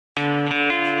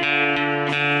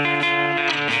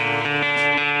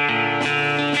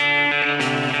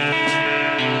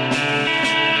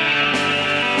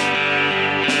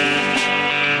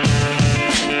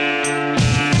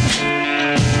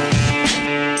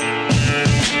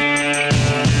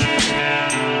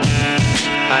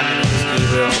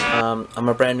I'm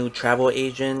a brand new travel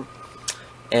agent,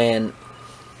 and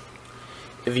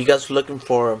if you guys are looking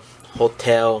for a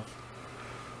hotel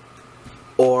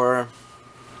or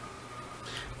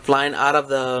flying out of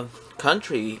the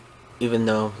country, even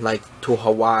though like to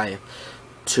Hawaii,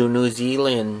 to New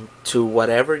Zealand, to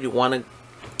whatever you want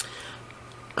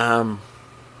to,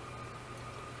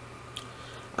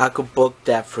 I could book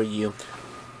that for you.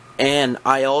 And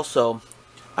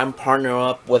I'm partner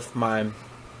up with my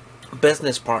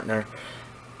business partner,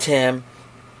 Tim.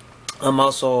 I'm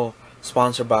also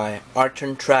sponsored by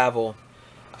Archer Travel,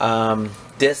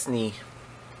 Disney,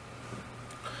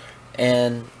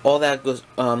 and all that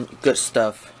good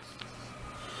stuff.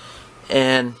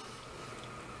 And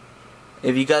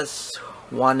if you guys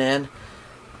want in,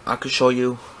 I could show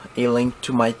you a link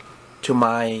to my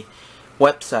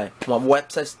website. My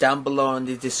website's down below in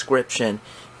the description.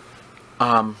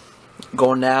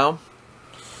 Go now,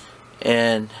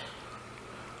 and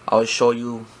I'll show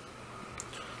you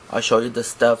the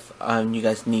stuff you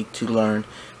guys need to learn.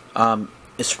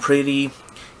 It's pretty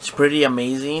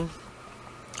amazing.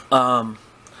 I've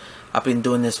been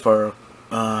doing this for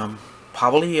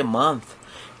probably a month,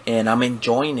 and I'm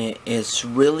enjoying it. It's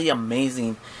really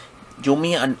amazing. You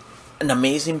meet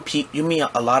you meet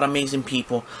a lot of amazing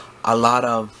people, a lot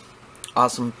of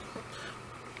awesome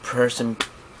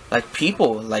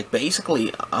people, like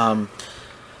basically,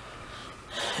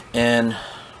 and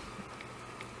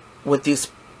with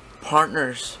these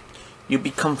partners, you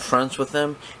become friends with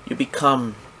them. You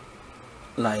become,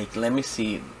 like, let me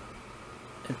see,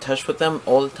 in touch with them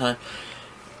all the time.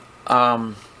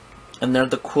 And they're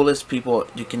the coolest people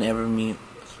you can ever meet.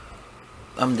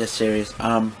 I'm this serious.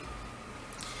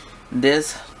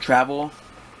 This travel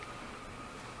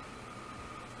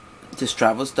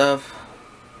stuff.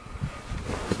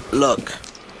 Look,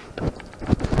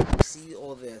 see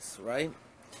all this, right?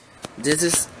 This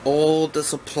is all the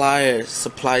supply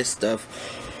stuff.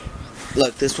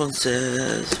 Look, this one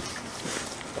says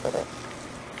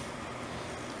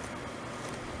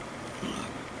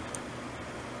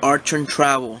Archer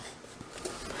Travel,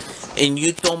 and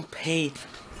you don't pay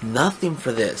nothing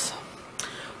for this.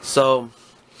 So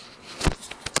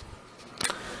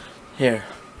here,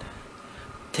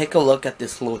 take a look at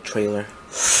this little trailer.